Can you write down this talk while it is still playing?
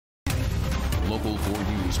Local 4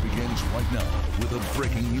 News begins right now with a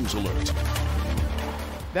breaking news alert.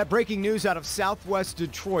 That breaking news out of southwest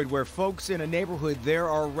Detroit, where folks in a neighborhood there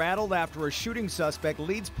are rattled after a shooting suspect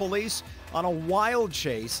leads police on a wild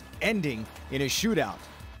chase, ending in a shootout.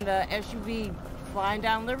 The SUV flying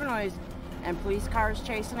down Livernois and police cars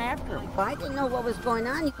chasing after him. I didn't know what was going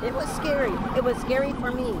on. It was scary. It was scary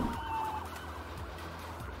for me.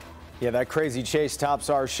 Yeah, that crazy chase tops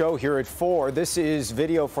our show here at 4. This is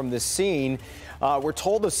video from the scene. We're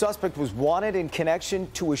told the suspect was wanted in connection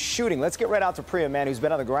to a shooting. Let's get right out to Priya, man, who's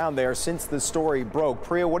been on the ground there since the story broke.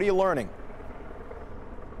 Priya, what are you learning?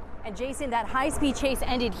 And Jason, that high-speed chase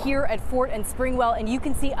ended here at Fort and Springwell, and you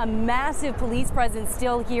can see a massive police presence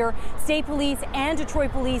still here. State police and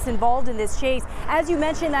Detroit police involved in this chase. As you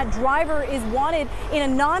mentioned, that driver is wanted in a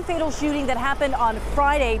non-fatal shooting that happened on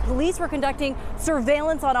Friday. Police were conducting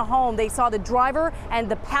surveillance on a home. They saw the driver and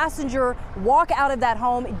the passenger walk out of that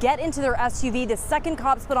home, get into their SUV. The second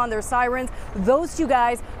cops put on their sirens. Those two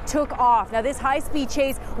guys took off. Now, this high-speed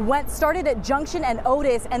chase started at Junction and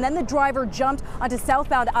Otis, and then the driver jumped onto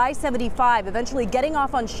southbound I-75, eventually getting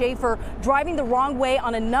off on Schaefer, driving the wrong way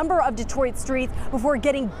on a number of Detroit streets before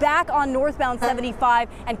getting back on northbound 75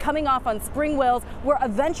 and coming off on Springwells, where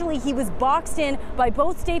eventually he was boxed in by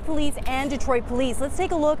both state police and Detroit police. Let's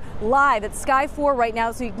take a look live at Sky 4 right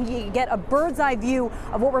now so you can get a bird's eye view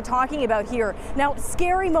of what we're talking about here. Now,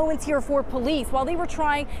 scary moments here for police. While they were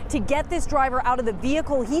trying to get this driver out of the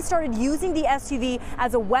vehicle, he started using the SUV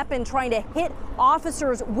as a weapon, trying to hit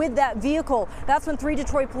officers with that vehicle. That's when 3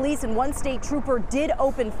 Detroit police and 1 state trooper did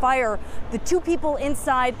open fire. The 2 people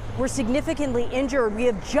inside were significantly injured. We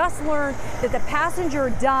have just learned that the passenger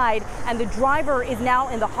died and the driver is now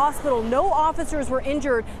in the hospital. No officers were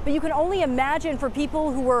injured, but you can only imagine for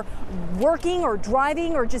people who were working or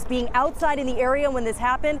driving or just being outside in the area when this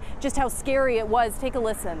happened, just how scary it was. Take a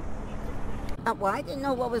listen. Well, I didn't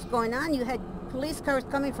know what was going on. You had police cars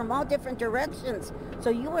coming from all different directions, so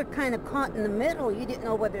you were kind of caught in the middle. You didn't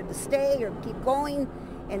know whether to stay or keep going,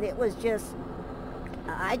 and it was just,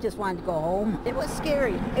 I just wanted to go home. It was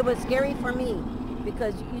scary. It was scary for me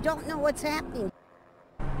because you don't know what's happening.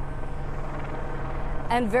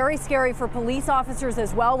 And very scary for police officers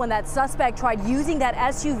as well when that suspect tried using that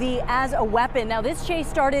SUV as a weapon. Now, this chase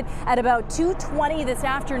started at about 2:20 this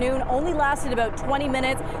afternoon, only lasted about 20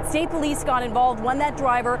 minutes. State police got involved when that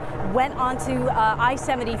driver went onto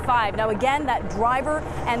I-75. Now, again, that driver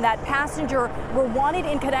and that passenger were wanted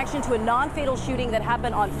in connection to a non-fatal shooting that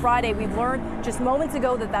happened on Friday. We've learned just moments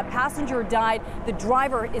ago that that passenger died. The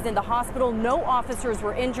driver is in the hospital. No officers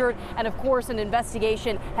were injured. And of course, an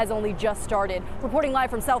investigation has only just started. Reporting live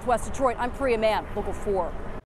from Southwest Detroit, I'm Priya Mann, Local 4.